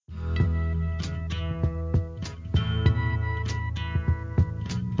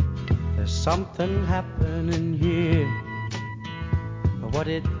something happening here. What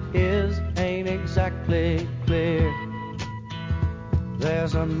it is ain't exactly clear.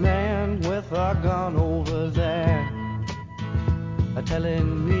 There's a man with a gun over there,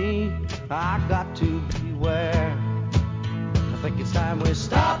 telling me I got to beware. I think it's time we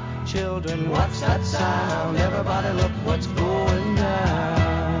stop, children. What's that sound? Everybody look what's going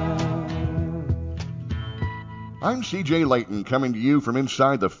down. I'm C.J. Layton, coming to you from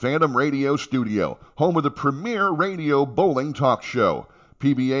inside the Phantom Radio studio, home of the premier radio bowling talk show.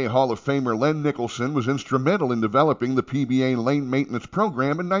 PBA Hall of Famer Len Nicholson was instrumental in developing the PBA lane maintenance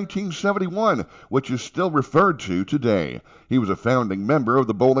program in 1971, which is still referred to today. He was a founding member of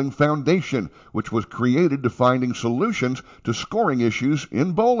the Bowling Foundation, which was created to finding solutions to scoring issues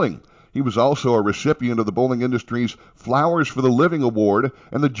in bowling. He was also a recipient of the bowling industry's Flowers for the Living Award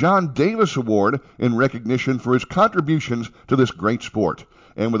and the John Davis Award in recognition for his contributions to this great sport.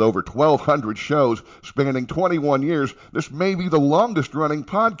 And with over 1,200 shows spanning 21 years, this may be the longest-running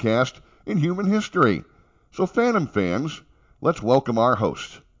podcast in human history. So, Phantom fans, let's welcome our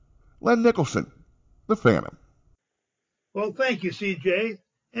host, Len Nicholson, the Phantom. Well, thank you, CJ.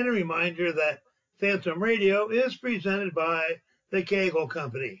 And a reminder that Phantom Radio is presented by the Kegel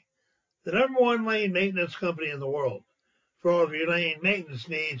Company, the #1 lane maintenance company in the world. For all of your lane maintenance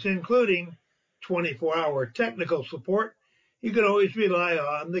needs, including 24-hour technical support, you can always rely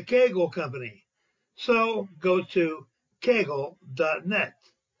on the Kegel Company. So go to kegel.net.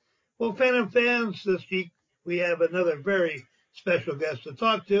 Well, Phantom fans, this week we have another very special guest to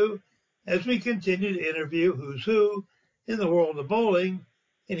talk to as we continue to interview who's who in the world of bowling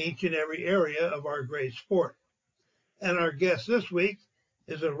in each and every area of our great sport. And our guest this week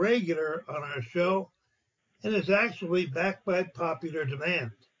is a regular on our show and is actually backed by popular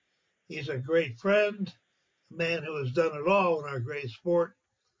demand. He's a great friend, a man who has done it all in our great sport,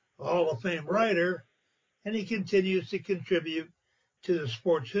 a Hall of Fame writer, and he continues to contribute to the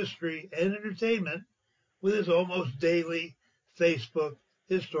sport's history and entertainment with his almost daily Facebook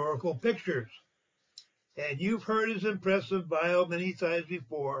historical pictures. And you've heard his impressive bio many times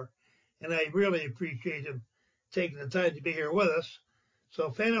before, and I really appreciate him taking the time to be here with us. So,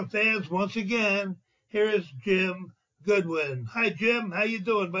 Phantom fans, once again, here is Jim Goodwin. Hi, Jim. How you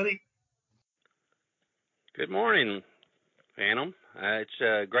doing, buddy? Good morning, Phantom.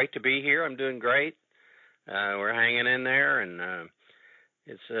 It's great to be here. I'm doing great. We're hanging in there, and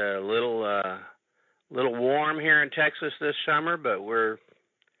it's a little warm here in Texas this summer, but we're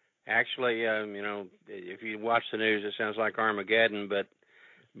actually, if you watch the news, it sounds like Armageddon, but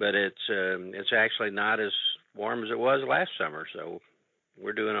it's actually not as warm as it was last summer, so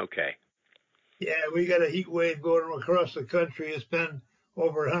we're doing okay. Yeah, we got a heat wave going across the country. It's been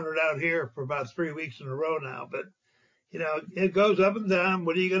over 100 out here for about 3 weeks in a row now. But, it goes up and down.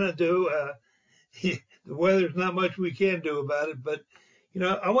 What are you going to do? The weather's not much we can do about it. But,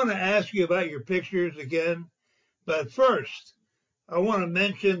 I want to ask you about your pictures again. But first, I want to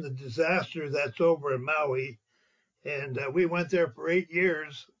mention the disaster that's over in Maui. And we went there for 8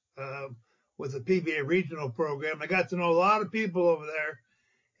 years with the PBA regional program. I got to know a lot of people over there.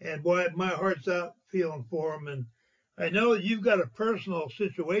 And boy, my heart's out feeling for them. And I know that you've got a personal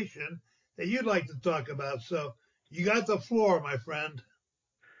situation that you'd like to talk about. So you got the floor, my friend.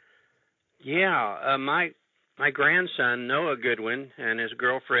 Yeah, my grandson, Noah Goodwin, and his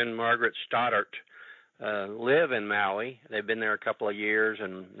girlfriend, Margaret Stoddart, live in Maui. They've been there a couple of years,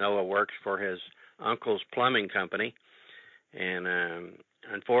 and Noah works for his uncle's plumbing company. And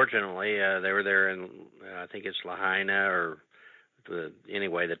unfortunately, they were there in, I think it's Lahaina or the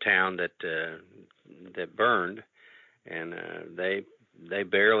town that burned, and they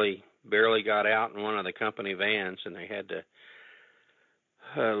barely got out in one of the company vans, and they had to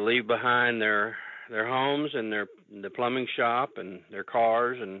leave behind their homes and the plumbing shop and their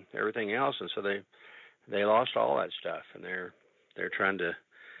cars and everything else, and so they lost all that stuff, and they're trying to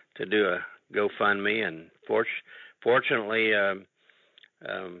do a GoFundMe, and fortunately,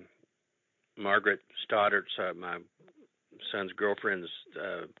 Margaret Stoddart's my son's girlfriend's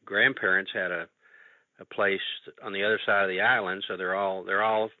grandparents had a place on the other side of the island, so they're all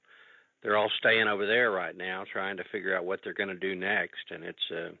staying over there right now, trying to figure out what they're going to do next. And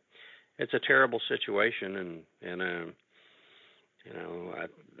it's a terrible situation, and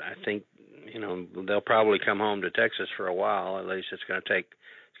I think they'll probably come home to Texas for a while. At least it's going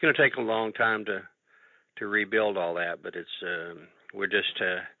to take a long time to rebuild all that. But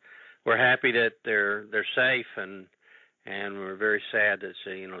we're happy that they're safe, and we're very sad that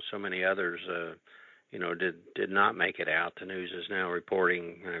so many others did not make it out. The news is now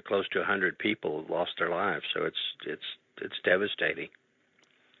reporting close to 100 people lost their lives, so it's devastating.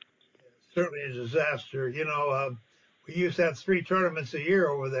 Certainly a disaster. We used to have 3 tournaments a year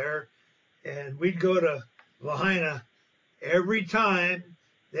over there, and we'd go to Lahaina every time.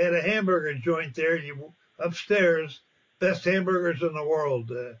 They had a hamburger joint there. You upstairs, best hamburgers in the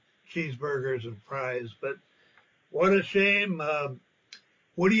world, cheeseburgers and fries. But what a shame.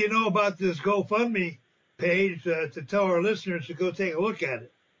 What do you know about this GoFundMe page to tell our listeners to go take a look at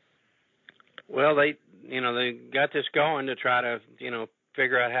it? Well, they got this going to try to,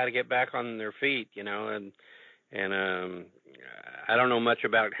 figure out how to get back on their feet, and I don't know much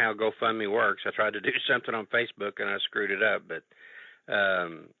about how GoFundMe works. I tried to do something on Facebook and I screwed it up, but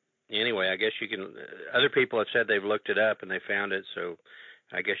anyway, I guess you can. Other people have said they've looked it up and they found it, so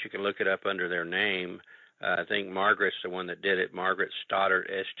I guess you can look it up under their name. I think Margaret's the one that did it. Margaret Stoddart,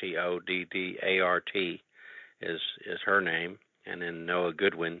 Stoddart, is her name, and then Noah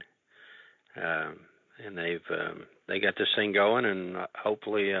Goodwin, and they got this thing going, and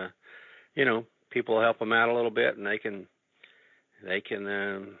hopefully, people will help them out a little bit, and they can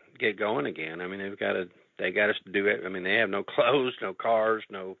get going again. I mean, they got us to do it. I mean, they have no clothes, no cars,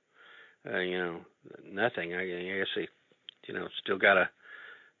 no, nothing. I guess they, still got a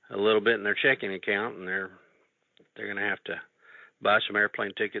little bit in their checking account, and they're going to have to buy some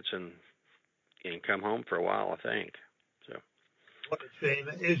airplane tickets and come home for a while, I think. So. What a shame.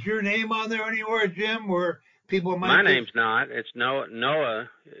 Is your name on there anywhere, Jim, where people might... My name's not. It's Noah.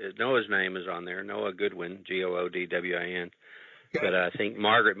 Noah's name is on there. Noah Goodwin, Goodwin. Okay. But I think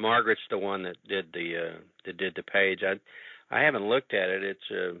Margaret's the one that did the page. I haven't looked at it. It's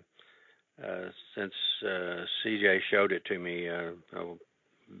since CJ showed it to me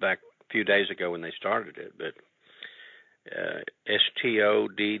back a few days ago when they started it. But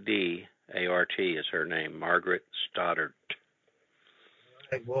Stoddart is her name, Margaret Stoddart.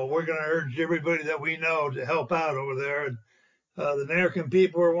 Right. Well, we're going to urge everybody that we know to help out over there. And the American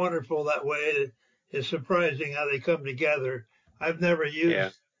people are wonderful that way. It's surprising how they come together. I've never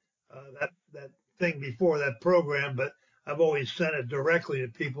used that thing before, that program, but I've always sent it directly to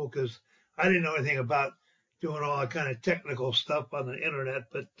people because I didn't know anything about doing all that kind of technical stuff on the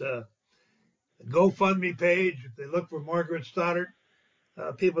internet. But the GoFundMe page, if they look for Margaret Stoddart,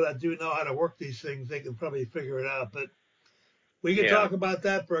 people that do know how to work these things, they can probably figure it out. But we can talk about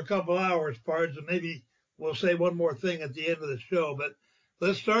that for a couple hours, Pards, and maybe we'll say one more thing at the end of the show. But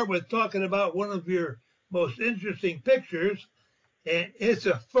let's start with talking about one of your most interesting pictures. And it's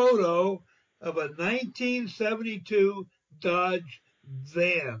a photo of a 1972 Dodge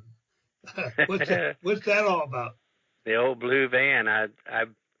van. What's that all about? The old blue van. That's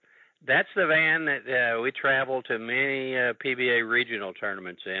the van that we traveled to many PBA regional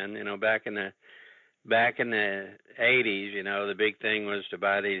tournaments in. Back in the 80s, the big thing was to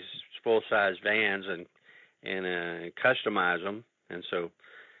buy these full-size vans and customize them. And so,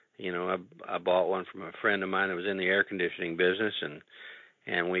 I bought one from a friend of mine that was in the air conditioning business,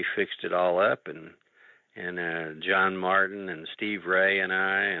 and we fixed it all up. And John Martin and Steve Ray and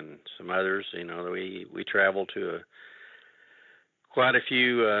I and some others, we traveled to quite a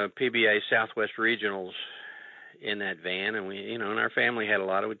few PBA Southwest regionals in that van, and we, and our family had a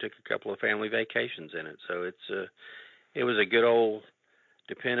lot of. We took a couple of family vacations in it, so it was a good old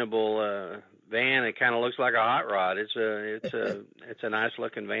dependable van. It kind of looks like a hot rod. It's a nice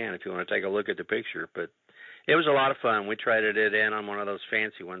looking van if you want to take a look at the picture. But it was a lot of fun. We traded it in on one of those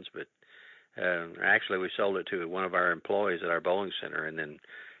fancy ones, but actually we sold it to one of our employees at our bowling center, and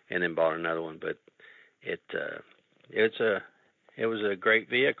then bought another one. But it was a great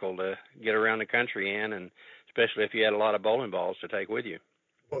vehicle to get around the country in, and especially if you had a lot of bowling balls to take with you.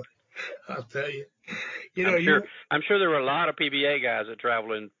 Boy, I'll tell you. I'm sure there were a lot of PBA guys that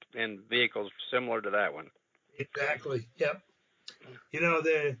traveled in vehicles similar to that one. Exactly. Yep.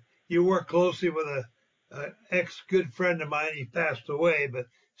 You work closely with a ex-good friend of mine. He passed away, but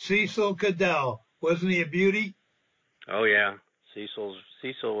Cecil Cadell, wasn't he a beauty? Oh yeah, Cecil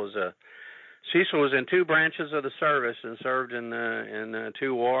was in 2 branches of the service and served in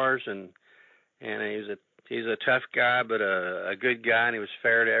 2 wars, and he's a tough guy, but a good guy, and he was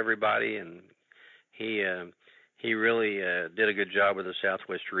fair to everybody, and he really did a good job with the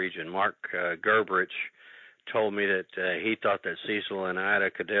Southwest region. Mark Gerberich told me that he thought that Cecil and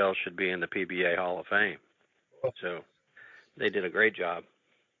Ida Cadell should be in the PBA Hall of Fame. So they did a great job.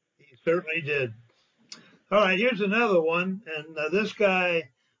 He certainly did. All right, here's another one, and this guy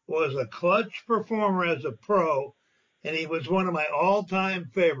was a clutch performer as a pro, and he was one of my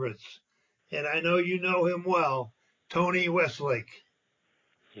all-time favorites. And I know you know him well, Tony Westlake.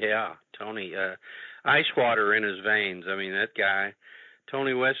 Yeah, Tony, ice water in his veins. I mean, that guy,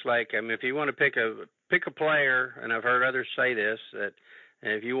 Tony Westlake. I mean, if you want to pick a player, and I've heard others say this, that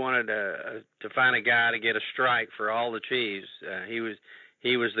And if you wanted to find a guy to get a strike for all the cheese, he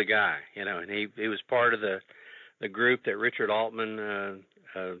was the guy, you know. And he was part of the group that Richard Altman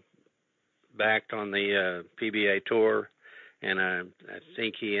backed on the PBA tour, and I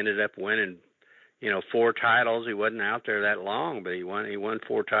think he ended up winning, 4 titles. He wasn't out there that long, but he won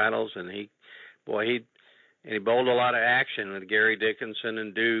 4 titles, and he bowled a lot of action with Gary Dickinson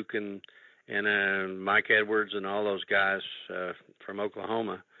and Duke and Mike Edwards and all those guys from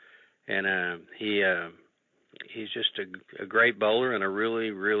Oklahoma. And he's just a great bowler and a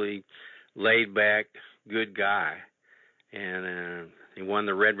really, really laid back, good guy. And he won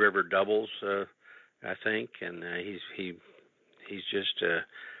the Red River doubles, I think, and he's just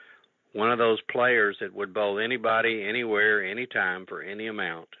one of those players that would bowl anybody, anywhere, anytime for any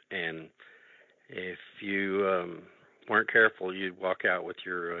amount. And if you weren't careful, you'd walk out with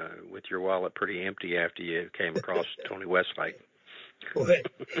your wallet pretty empty after you came across Tony Westlake. Boy,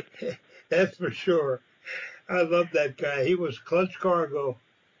 that's for sure. I love that guy. He was clutch cargo.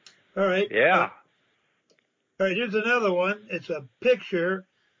 All right. Yeah. All right, here's another one. It's a picture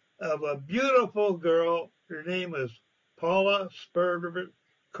of a beautiful girl. Her name is Paula Spurber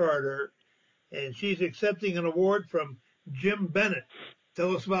Carter, and she's accepting an award from Jim Bennett.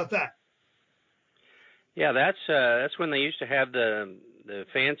 Tell us about that. Yeah, that's when they used to have the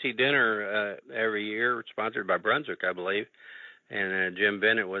fancy dinner every year, sponsored by Brunswick, I believe. And Jim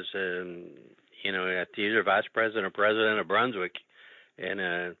Bennett was, either vice president or president of Brunswick,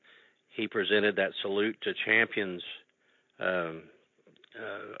 and he presented that Salute to Champions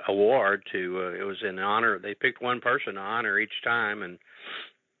award to. It was in honor. They picked one person to honor each time, and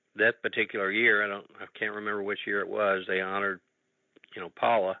that particular year, I can't remember which year it was. They honored,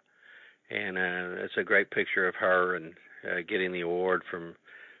 Paula, and it's a great picture of her and getting the award from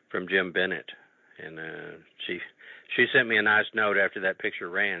Jim Bennett. And she sent me a nice note after that picture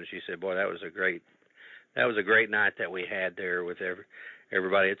ran. She said, "Boy, that was a great night that we had there with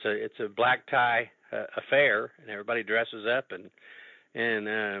everybody. It's a black tie affair, and everybody dresses up and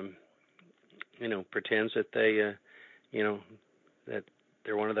pretends that they that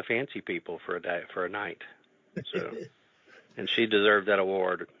they're one of the fancy people for a night. So, and she deserved that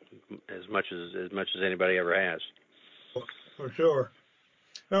award as much as anybody ever has. For sure.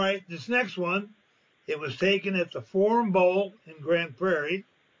 All right, this next one, it was taken at the Forum Bowl in Grand Prairie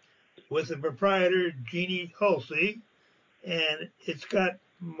with the proprietor Jeannie Hulsey, and it's got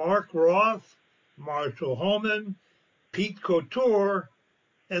Mark Roth, Marshall Holman, Pete Couture,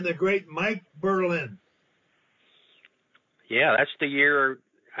 and the great Mike Berlin. Yeah, that's the year,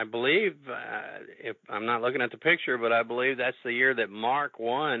 I believe, if I'm not looking at the picture, but I believe that's the year that Mark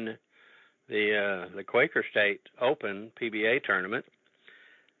won the Quaker State Open PBA tournament.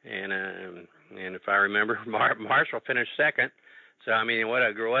 And if I remember, Marshall finished second. So, I mean, what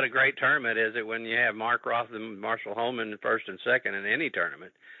a great tournament is it when you have Mark Roth and Marshall Holman first and second in any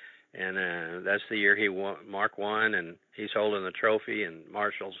tournament. And that's the year Mark won, and he's holding the trophy, and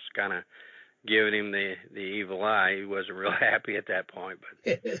Marshall's kind of giving him the evil eye. He wasn't real happy at that point.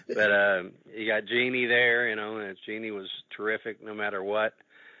 But you got Jeannie there, and Jeannie was terrific no matter what.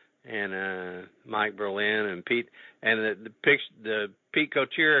 And Mike Berlin and Pete, and the Pete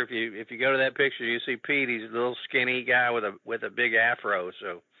Couture. If you go to that picture, you see Pete. He's a little skinny guy with a big afro.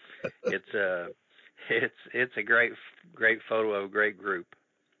 So it's a great photo of a great group.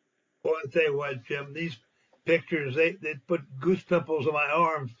 Well, I'll tell you what, Jim. These pictures they put goose pimples on my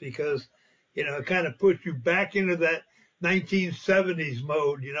arms because it kind of puts you back into that 1970s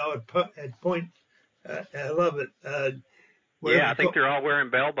mode. At point. I love it. Yeah, I think they're all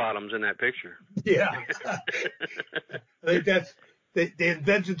wearing bell bottoms in that picture. Yeah. I think they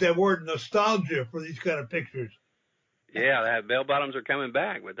invented that word nostalgia for these kind of pictures. Yeah, bell bottoms are coming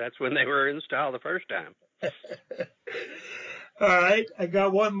back, but that's when they were in style the first time. All right, I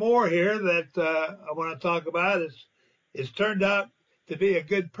got one more here that I want to talk about. It's turned out to be a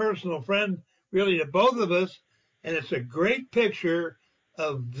good personal friend, really, to both of us, and it's a great picture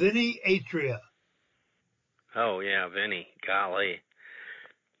of Vinny Atria. Oh, yeah, Vinny. Golly.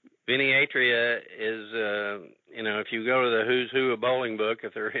 Vinny Atria is, if you go to the who's who of bowling book,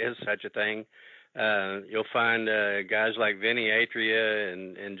 if there is such a thing, you'll find guys like Vinny Atria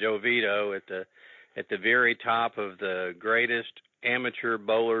and Joe Vito at the very top of the greatest amateur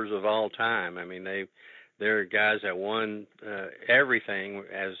bowlers of all time. I mean, they're guys that won everything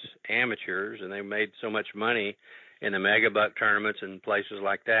as amateurs, and they made so much money in the mega buck tournaments and places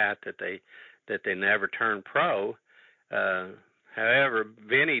like that they never turned pro. However,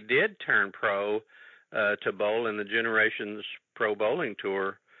 Vinny did turn pro to bowl in the Generations Pro Bowling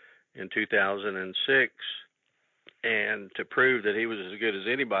Tour in 2006, And to prove that he was as good as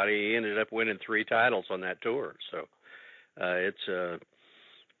anybody, he ended up winning 3 titles on that tour. So it's a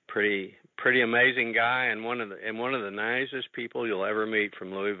pretty amazing guy, and one of the nicest people you'll ever meet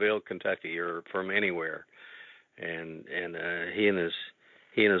from Louisville, Kentucky, or from anywhere. And he and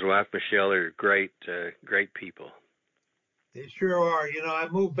his wife Michelle are great people. They sure are. You know, I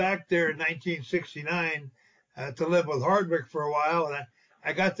moved back there in 1969 to live with Hardwick for a while, and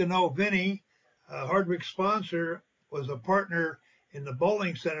I got to know Vinny. Hardwick's sponsor was a partner in the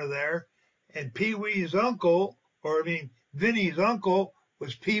bowling center there, and Vinny's uncle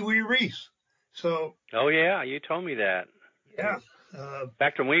was Pee Wee Reese. So. Oh yeah, you told me that. Yeah. In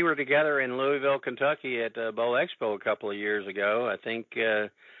fact, when we were together in Louisville, Kentucky at Bowl Expo a couple of years ago, I think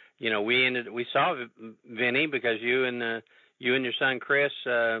we saw Vinny because you and your son Chris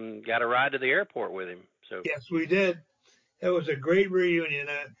got a ride to the airport with him. So yes, we did. It was a great reunion.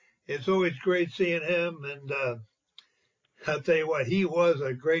 It's always great seeing him, and I'll tell you what, he was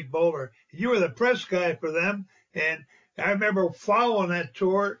a great bowler. You were the press guy for them, and I remember following that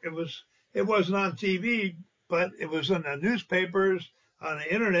tour. It wasn't on TV, but it was in the newspapers, on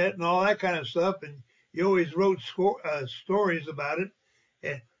the internet, and all that kind of stuff. And you always wrote stories about it.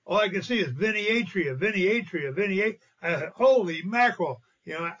 And all I could see is Vinny Atria, Vinny Atria, Vinny Atria. Holy mackerel!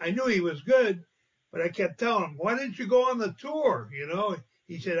 You know, I knew he was good, but I kept telling him, "Why didn't you go on the tour?" You know,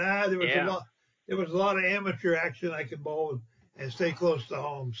 he said, there was a lot. There was a lot of amateur action I could bowl and stay close to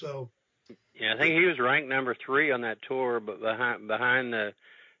home. So, yeah, I think he was ranked number 3 on that tour, but behind the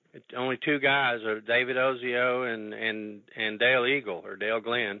only 2 guys are David Ozio and Dale Eagle or Dale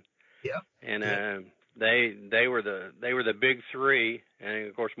Glenn. Yeah. And they were the big 3, and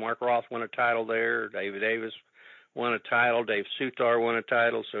of course Mark Roth won a title there. David Davis won a title. Dave Sutar won a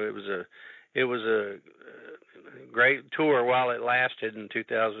title. So it was a great tour while it lasted in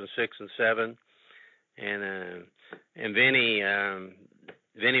 2006 and 7. And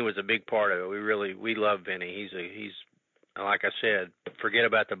Vinny was a big part of it. We love Vinny. He's like I said, forget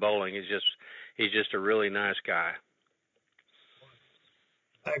about the bowling. He's just a really nice guy.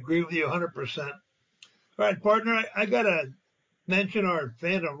 I agree with you 100%. All right, partner, I got to mention our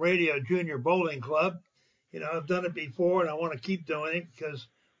Phantom Radio Junior Bowling Club. You know, I've done it before, and I want to keep doing it because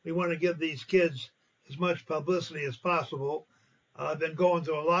we want to give these kids as much publicity as possible. I've been going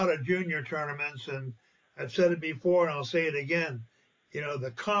to a lot of junior tournaments, and I've said it before, and I'll say it again. You know,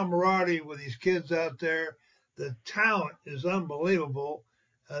 the camaraderie with these kids out there, the talent is unbelievable.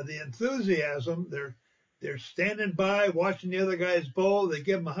 The enthusiasm, they're standing by, watching the other guys bowl. They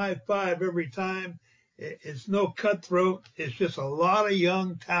give them a high five every time. It's no cutthroat. It's just a lot of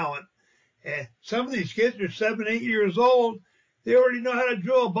young talent. And some of these kids are 7, 8 years old. They already know how to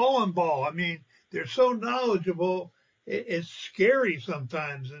drill a bowling ball. I mean, they're so knowledgeable. It's scary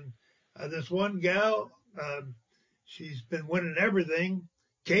sometimes. And this one gal, she's been winning everything.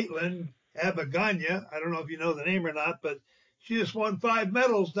 Caitlin Abaganya. I don't know if you know the name or not, but she just won 5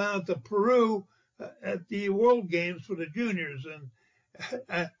 medals down at the Peru at the World Games for the juniors. And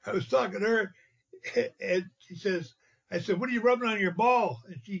I was talking to her, and she says, I said, "What are you rubbing on your ball?"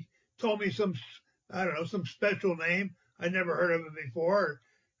 And she told me some special name. I never heard of it before.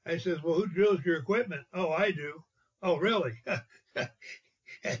 I says, "Well, who drills your equipment?" "Oh, I do." "Oh, really?"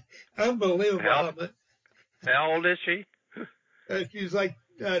 Unbelievable. How old is she? She's like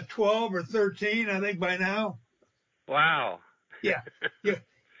 12 or 13, I think, by now. Wow. Yeah.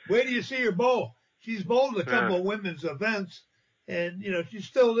 Wait till you see her bowl. She's bowled a couple of women's events, and you know she's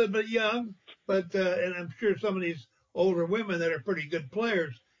still a little bit young, but and I'm sure some of these older women that are pretty good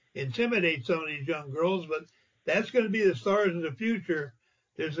players intimidate some of these young girls, but that's going to be the stars of the future.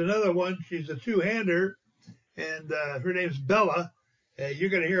 There's another one. She's a 2-hander, and her name's Bella. You're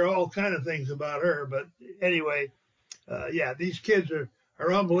going to hear all kind of things about her, but anyway, these kids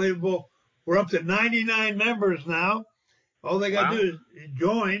are unbelievable. We're up to 99 members now. All they got to do is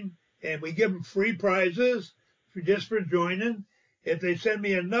join, and we give them free prizes just for joining. If they send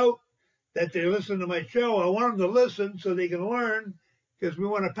me a note that they listen to my show, I want them to listen so they can learn, because we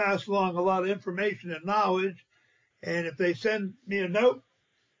want to pass along a lot of information and knowledge. And if they send me a note,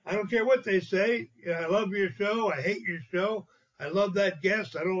 I don't care what they say. I love your show. I hate your show. I love that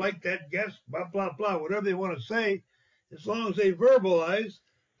guest. I don't like that guest. Blah, blah, blah. Whatever they want to say, as long as they verbalize,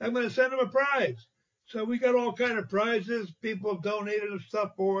 I'm going to send them a prize. So we got all kind of prizes. People have donated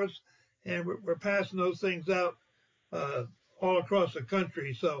stuff for us, and we're passing those things out all across the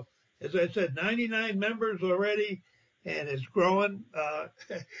country. So, as I said, 99 members already, and it's growing.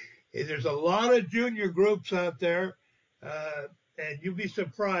 There's a lot of junior groups out there, and you'll be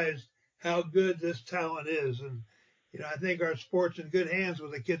surprised how good this talent is. And, you know, I think our sport's in good hands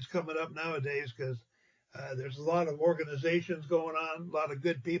with the kids coming up nowadays, because There's a lot of organizations going on, a lot of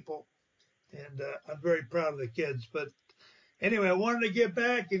good people, and I'm very proud of the kids. But anyway, I wanted to get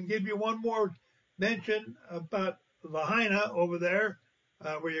back and give you one more mention about Lahaina over there,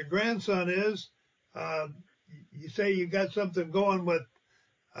 where your grandson is. Uh, you say you got something going with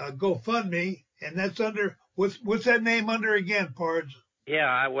GoFundMe, and that's under what's that name under again, Pards?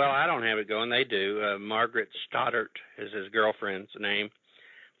 Yeah, well, I don't have it going. They do. Margaret Stoddart is his girlfriend's name,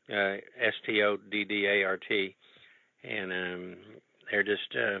 Stoddart, and they're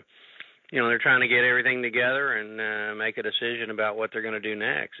just, they're trying to get everything together and make a decision about what they're going to do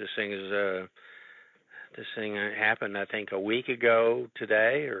next. This thing happened, I think, a week ago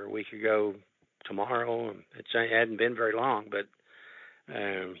today or a week ago tomorrow. It hadn't been very long, but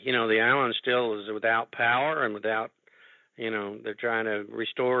the island still is without power and without. They're trying to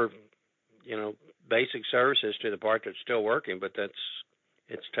restore, basic services to the part that's still working, but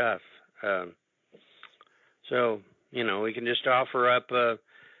it's tough. So, we can just offer up,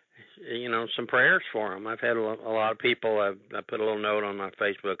 some prayers for them. I've had a lot of people, I put a little note on my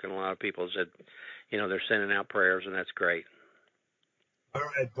Facebook, and a lot of people said, they're sending out prayers, and that's great. All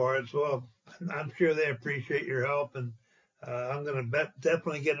right, Pards. Well, I'm sure they appreciate your help, and I'm going to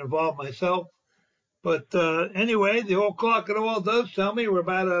definitely get involved myself. But anyway, the old clock at the wall does tell me we're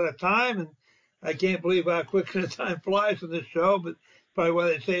about out of time, and I can't believe how quick the time flies in this show. But probably why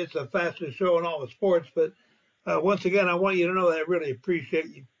they say it's the fastest show in all the sports. But once again, I want you to know that I really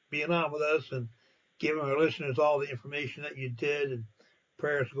appreciate you being on with us and giving our listeners all the information that you did. And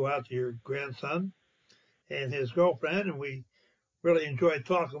prayers go out to your grandson and his girlfriend. And we really enjoyed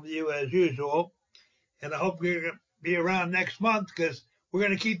talking with you as usual. And I hope you're going to be around next month because we're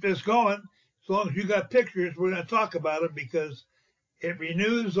going to keep this going. As long as you got pictures, we're going to talk about it because it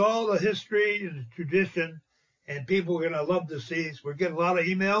renews all the history and the tradition, and people are going to love to see. We're getting a lot of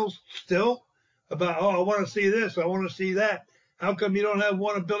emails still about, I want to see this, I want to see that. How come you don't have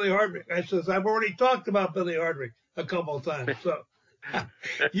one of Billy Hardwick? I says, I've already talked about Billy Hardwick a couple of times. So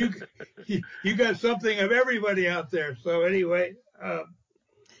you got something of everybody out there. So anyway,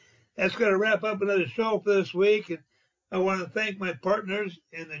 that's going to wrap up another show for this week. And I want to thank my partners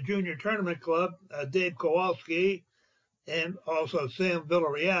in the Junior Tournament Club, Dave Kowalski, and also Sam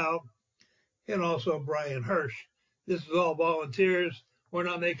Villarreal, and also Brian Hirsch. This is all volunteers. We're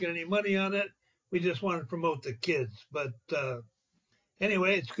not making any money on it. We just want to promote the kids. But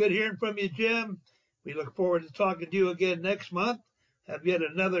anyway, it's good hearing from you, Jim. We look forward to talking to you again next month. Have yet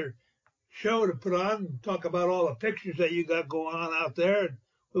another show to put on and talk about all the pictures that you got going on out there. And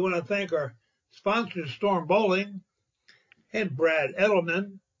we want to thank our sponsors, Storm Bowling, and Brad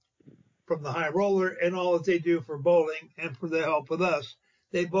Edelman from the High Roller, and all that they do for bowling and for the help with us.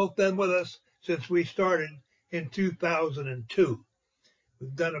 They've both been with us since we started in 2002.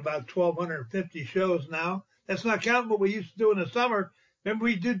 We've done about 1,250 shows now. That's not counting what we used to do in the summer. Remember,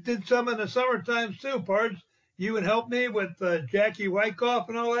 we did some in the summer times too, Pards. You would help me with Jackie Wyckoff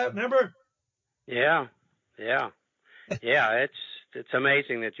and all that, remember? Yeah. It's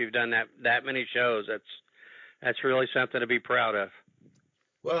amazing that you've done that many shows. That's really something to be proud of.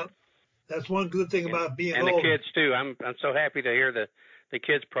 Well, that's one good thing about being old. And the kids too. I'm so happy to hear the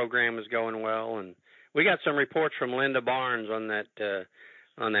kids program is going well, and we got some reports from Linda Barnes on that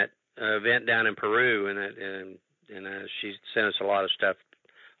event down in Peru, and she sent us a lot of stuff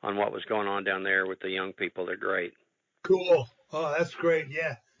on what was going on down there with the young people. They're great. Cool. Oh, that's great.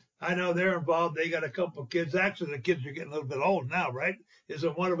 Yeah. I know they're involved. They got a couple of kids. Actually, the kids are getting a little bit old now, right?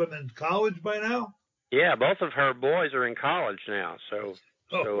 Isn't one of them in college by now? Yeah, both of her boys are in college now. So,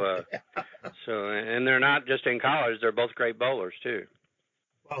 and they're not just in college; they're both great bowlers too.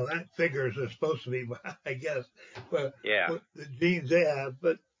 Well, that figures are supposed to be, I guess. But yeah, the genes they have.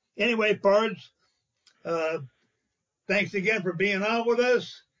 But anyway, Pards, thanks again for being on with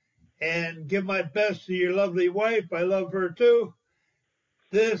us, and give my best to your lovely wife. I love her too.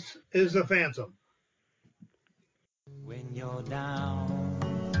 This is the Phantom. When you're down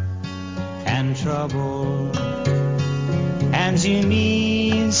and troubled, and you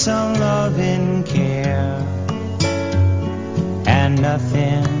need some love and care, and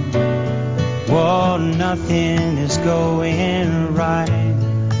nothing is going right.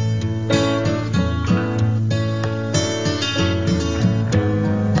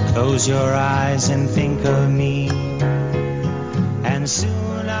 Close your eyes and think of me, and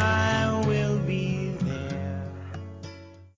soon